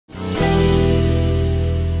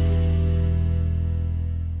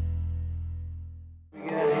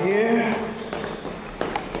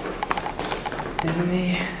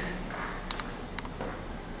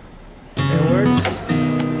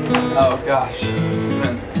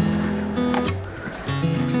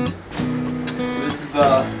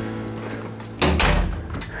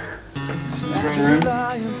this is the green room.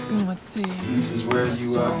 And this is where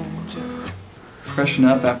you freshen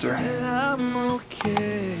up after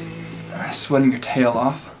sweating your tail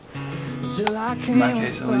off. In my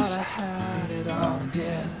case, at least.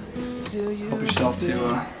 Help yourself to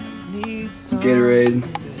some Gatorade.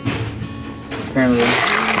 Apparently,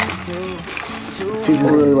 people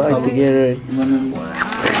really like the Gatorade. Lemons.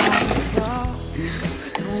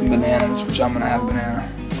 Some bananas, which I'm gonna have a banana.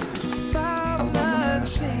 I love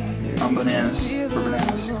bananas. I'm bananas for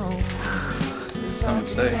bananas. Some would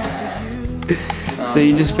say. So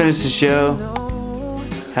you just finished the show.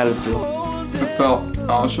 How did it feel? It felt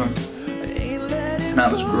awesome.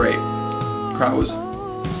 Tonight was great. The crowd was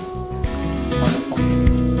wonderful.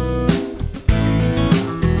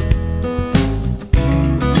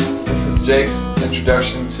 This is Jake's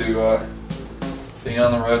introduction to being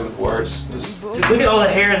on the road with Wertz. Look at all the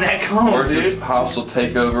hair in that comb, Wertz's hostile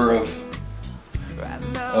takeover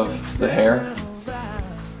of the hair.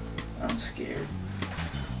 I'm scared.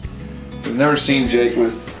 We've never seen Jake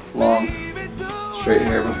with long, straight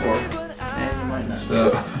hair before. Man, you might not.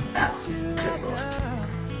 So,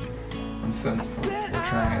 and so we're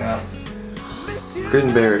trying it out.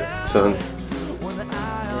 Couldn't bear it, son.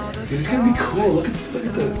 Dude, it's gonna be cool. Look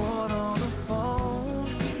at the.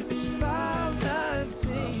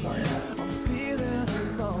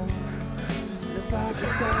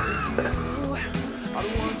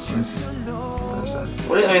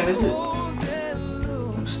 What? I mean, this is.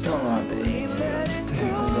 I'm still not big.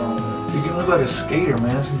 You can look like a skater,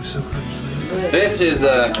 man. It's gonna be so crazy. This is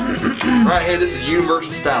right here. This is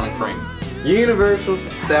Universal Styling Cream. Universal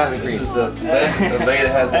styling cream. This is the best Aveda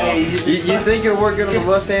has. Hey, You think it'll work good on the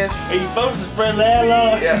mustache? are you supposed to spread that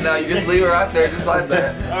long? Yeah, no, you just leave it right there, just like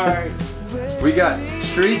that. Alright. We got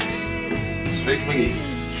streaks. Streaks McGee.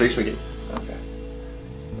 Streaks McGee. Okay.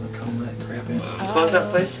 I'm gonna comb that crap in. Close up,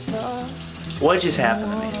 please. What just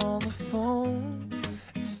happened to me?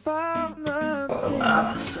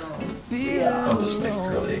 I'll just make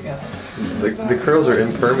it curly again. The curls are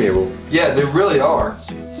impermeable. Yeah, they really are.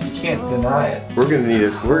 You can't deny it. We're gonna need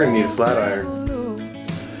a flat iron.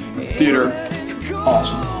 Theater,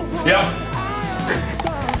 awesome. Yep.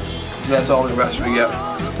 That's all the rest we get.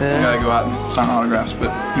 We gotta go out and sign autographs,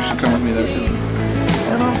 but you should come with me there too.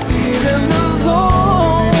 And I'm feeling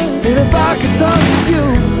alone. And if I could talk to you,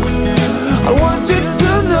 I want you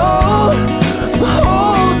to know I'm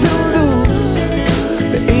holding loose,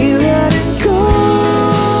 but ain't letting go.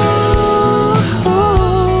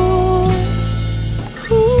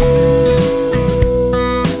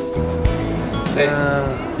 Hey,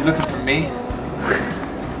 you looking for me?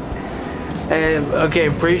 Hey, okay,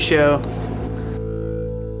 pre-show.